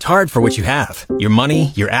Worked hard for what you have. Your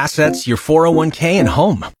money, your assets, your 401k, and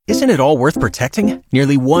home. Isn't it all worth protecting?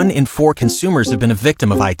 Nearly 1 in 4 consumers have been a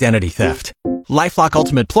victim of identity theft. LifeLock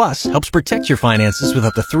Ultimate Plus helps protect your finances with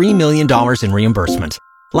up to $3 million in reimbursement.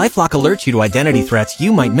 LifeLock alerts you to identity threats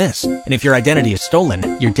you might miss. And if your identity is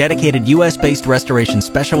stolen, your dedicated U.S.-based restoration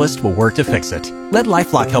specialist will work to fix it. Let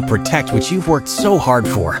LifeLock help protect what you've worked so hard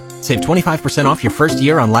for. Save 25% off your first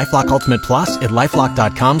year on LifeLock Ultimate Plus at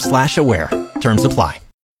LifeLock.com/aware. Terms apply.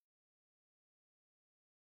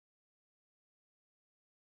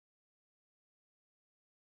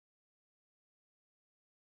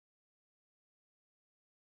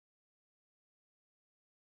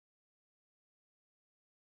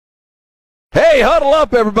 Hey, huddle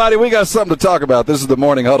up, everybody. We got something to talk about. This is the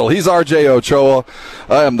Morning Huddle. He's R.J. Ochoa.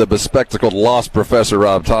 I am the bespectacled lost professor,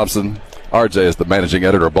 Rob Thompson. R.J. is the managing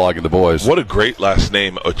editor of Blogging the Boys. What a great last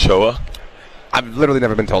name, Ochoa. I've literally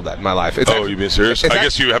never been told that in my life. You being serious? I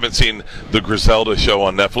guess you haven't seen the Griselda show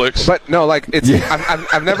on Netflix. But no, like it's. Yeah.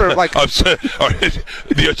 I've never like.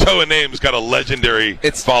 The Ochoa name's got a legendary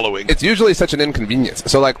following. It's usually such an inconvenience.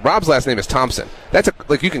 So like Rob's last name is Thompson. That's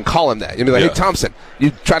like you can call him that. You'd be like, Hey Thompson.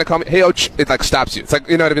 You try to call me, Hey Och. It like stops you. It's like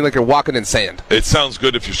you know what I mean. Like you're walking in sand. It sounds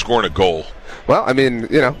good if you're scoring a goal. Well, I mean,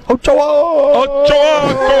 Ochoa,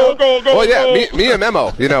 go. Well, yeah, me and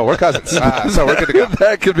Memo, we're cousins, so we're good to go.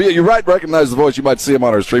 That could be it. You might recognize the voice. You might see him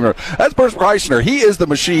on our streamer. That's Bert Kreischer. He is the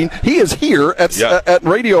machine. He is here at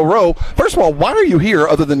Radio Row. First of all, why are you here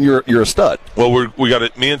other than you're a stud? Well, we got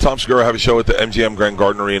it. Me and Tom Segura have a show at the MGM Grand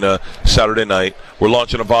Garden Arena Saturday night. We're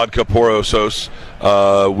launching a vodka Porosos.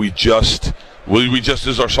 We just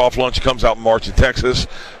as our soft launch comes out in March in Texas,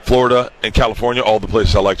 Florida, and California, all the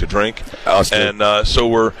places I like to drink. And so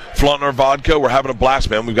we're flaunting our vodka. We're having a blast,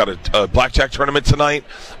 man. We've got a blackjack tournament tonight.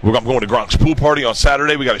 I'm going to Gronk's pool party on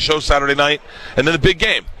Saturday. We got a show Saturday night. And then the big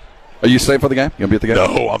game. Are you staying for the game? You going to be at the game?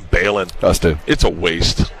 No, I'm bailing. Us too. It's a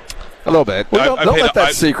waste. A little bit. Well, don't let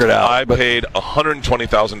that secret out. I paid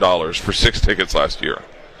 $120,000 for 6 tickets last year.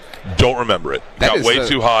 Don't remember it. Got way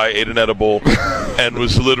too high, ate an edible, and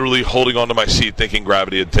was literally holding onto my seat thinking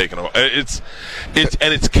gravity had taken over. It's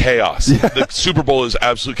chaos. Yeah. The Super Bowl is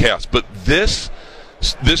absolute chaos. But this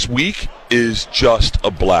week is just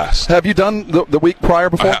a blast. Have you done the week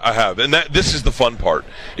prior before? I have. And this is the fun part,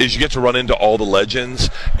 is you get to run into all the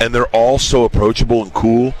legends, and they're all so approachable and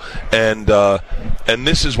cool. And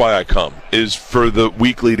this is why I come, is for the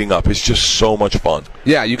week leading up. It's just so much fun.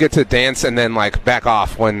 Yeah, you get to dance and then, like, back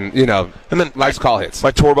off when, and then life's call hits. My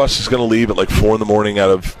tour bus is going to leave at, like, 4 in the morning out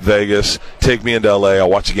of Vegas, take me into L.A. I'll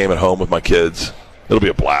watch a game at home with my kids. It'll be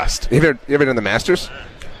a blast. You ever done the Masters?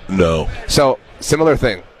 No. So, similar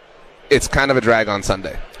thing. It's kind of a drag on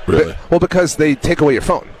Sunday. Really? Well, because they take away your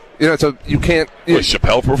phone. So you can't. Was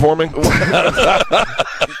Chappelle performing?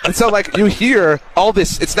 And so, like, you hear all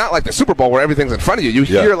this. It's not like the Super Bowl where everything's in front of you. You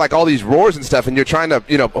hear, like, all these roars and stuff, and you're trying to,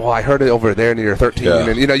 I heard it over there near 13. Yeah.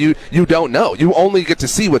 And, you don't know. You only get to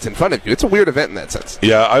see what's in front of you. It's a weird event in that sense.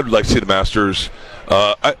 Yeah, I'd like to see the Masters.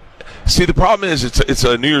 See, the problem is it's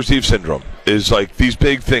a New Year's Eve syndrome. Is like these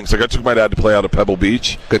big things. Like I took my dad to play out at Pebble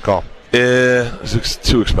Beach. Good call. It's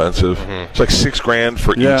too expensive. Mm-hmm. It's like $6,000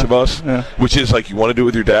 for each of us, which is like you want to do it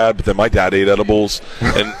with your dad, but then my dad ate edibles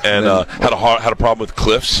and had a problem with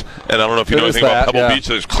cliffs. And I don't know if you know anything about Pebble Beach.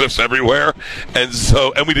 There's cliffs everywhere, and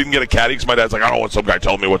we didn't get a caddy because my dad's like, I don't want some guy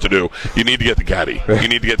telling me what to do. You need to get the caddy. You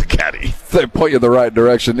need to get the caddy. They point you in the right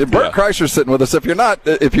direction. Bert Kreischer's sitting with us.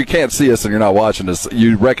 If you can't see us and you're not watching us,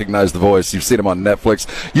 you recognize the voice. You've seen him on Netflix.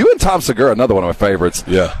 You and Tom Segura, another one of my favorites.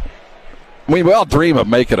 Yeah. We all dream of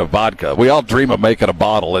making a vodka. We all dream of making a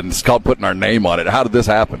bottle, and it's called putting our name on it. How did this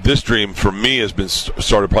happen? This dream, for me, has been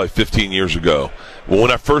started probably 15 years ago. Well,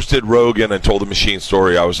 when I first did Rogan and told the machine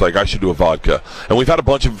story, I was like, I should do a vodka. And we've had a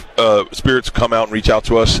bunch of spirits come out and reach out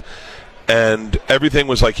to us, and everything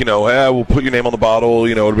was like, we'll put your name on the bottle,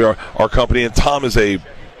 it'll be our company. And Tom is a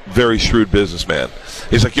very shrewd businessman.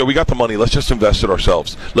 He's like, we got the money. Let's just invest it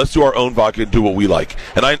ourselves. Let's do our own vodka and do what we like.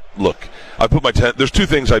 And I put my there's 2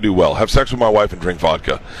 things I do well: have sex with my wife and drink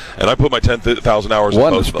vodka. And I put my 10,000 hours.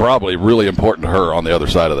 One is probably really important to her on the other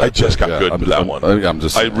side of that. I just got good with that one. I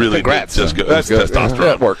really congrats. Did just good. That's testosterone.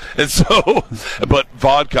 Yeah, it worked. And so, but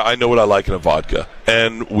vodka, I know what I like in a vodka.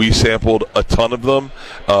 And we sampled a ton of them,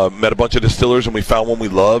 met a bunch of distillers, and we found one we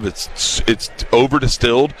love. It's over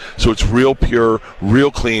distilled, so it's real pure, real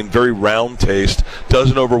clean, very round taste.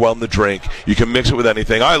 Doesn't overwhelm the drink. You can mix it with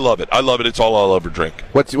anything. I love it. It's all I'll ever drink.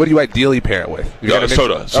 What do you ideally pair it with?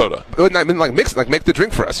 Soda. I mean, like make the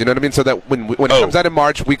drink for us. You know what I mean? So that when it comes out in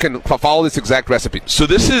March, we can follow this exact recipe. So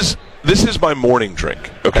this is my morning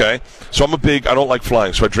drink. Okay. So I don't like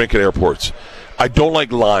flying, so I drink at airports. I don't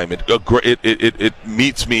like lime. It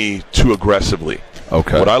meets me too aggressively.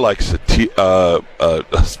 Okay. What I like is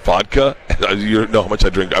vodka. You know how much I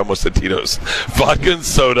drink. I almost said Tito's. Vodka and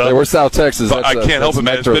soda. Hey, we're South Texas. I can't help it,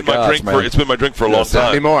 man. It's been my drink for a long time.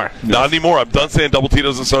 Not anymore. Not anymore. I'm done saying double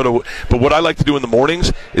Tito's and soda. But what I like to do in the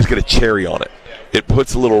mornings is get a cherry on it. It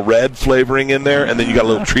puts a little red flavoring in there, and then you got a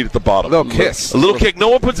little treat at the bottom. A little kiss. A little kick. No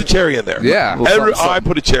one puts a cherry in there. Yeah. I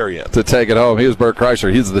put a cherry in. To take it home. He was Bert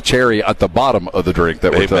Kreischer. He's the cherry at the bottom of the drink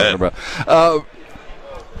that we're talking about.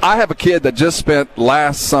 I have a kid that just spent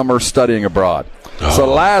last summer studying abroad.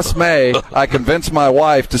 So last May, I convinced my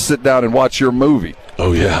wife to sit down and watch your movie.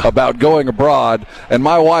 Oh, yeah. About going abroad. And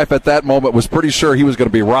my wife at that moment was pretty sure he was going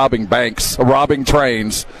to be robbing banks, robbing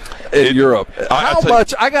trains in Europe. How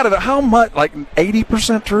much? Like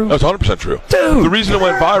 80% true? That's 100% true. Dude. The reason it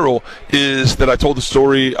went viral is that I told the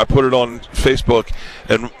story, I put it on Facebook,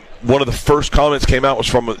 and one of the first comments came out was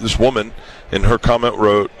from this woman, and her comment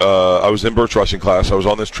wrote, I was in Bert's rushing class, I was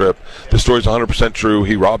on this trip, the story's 100% true,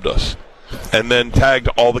 he robbed us. And then tagged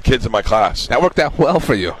all the kids in my class. That worked out well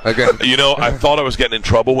for you. Again. I thought I was getting in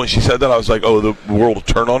trouble when she said that. I was like, oh, the world will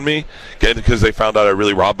turn on me, because they found out I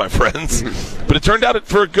really robbed my friends. But it turned out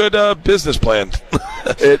for a good business plan.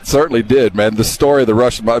 It certainly did, man. The story of the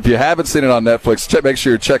Russian. If you haven't seen it on Netflix, make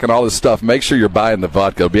sure you're checking all this stuff. Make sure you're buying the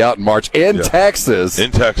vodka. It'll be out in March in Texas.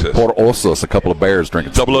 In Texas. Por Osos, a couple of bears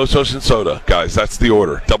drinking. Double Osos and soda, guys. That's the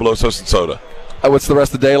order. Double Osos and soda. What's the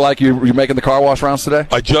rest of the day like? You making the car wash rounds today?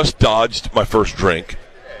 I just dodged my first drink.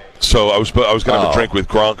 So I was going to have a drink with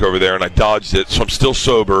Gronk over there, and I dodged it. So I'm still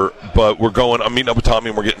sober, but I'm meeting up with Tommy,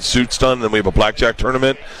 and we're getting suits done. And then we have a blackjack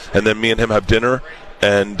tournament, and then me and him have dinner,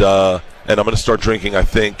 and I'm going to start drinking, I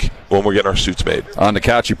think, when we're getting our suits made. On the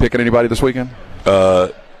couch, you picking anybody this weekend?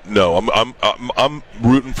 No, I'm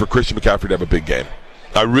rooting for Christian McCaffrey to have a big game.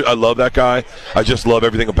 I love that guy. I just love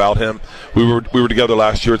everything about him. We were together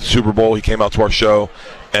last year at the Super Bowl. He came out to our show,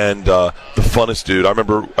 and the funnest dude. I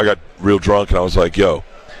remember I got real drunk, and I was like, yo,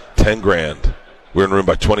 10 grand. We're in a room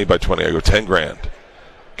by 20 by 20. I go, 10 grand.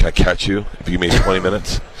 Can I catch you if you give me 20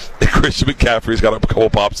 minutes? And Christian McCaffrey's got a couple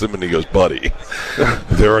pops him, and he goes, buddy,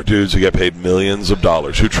 there are dudes who get paid millions of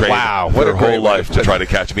dollars who train their whole life to try to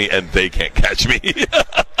catch me, and they can't catch me.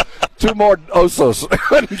 2 more Osos.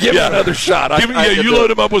 Give me another shot. You load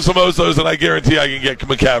him up with some Osos, and I guarantee I can get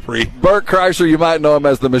McCaffrey. Bert Kreischer, you might know him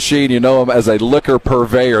as the Machine. You know him as a liquor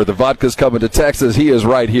purveyor. The vodka's coming to Texas. He is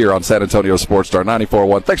right here on San Antonio Sports Star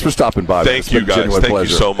 94.1. Thanks for stopping by. Thank you, guys. Thank you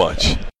so much.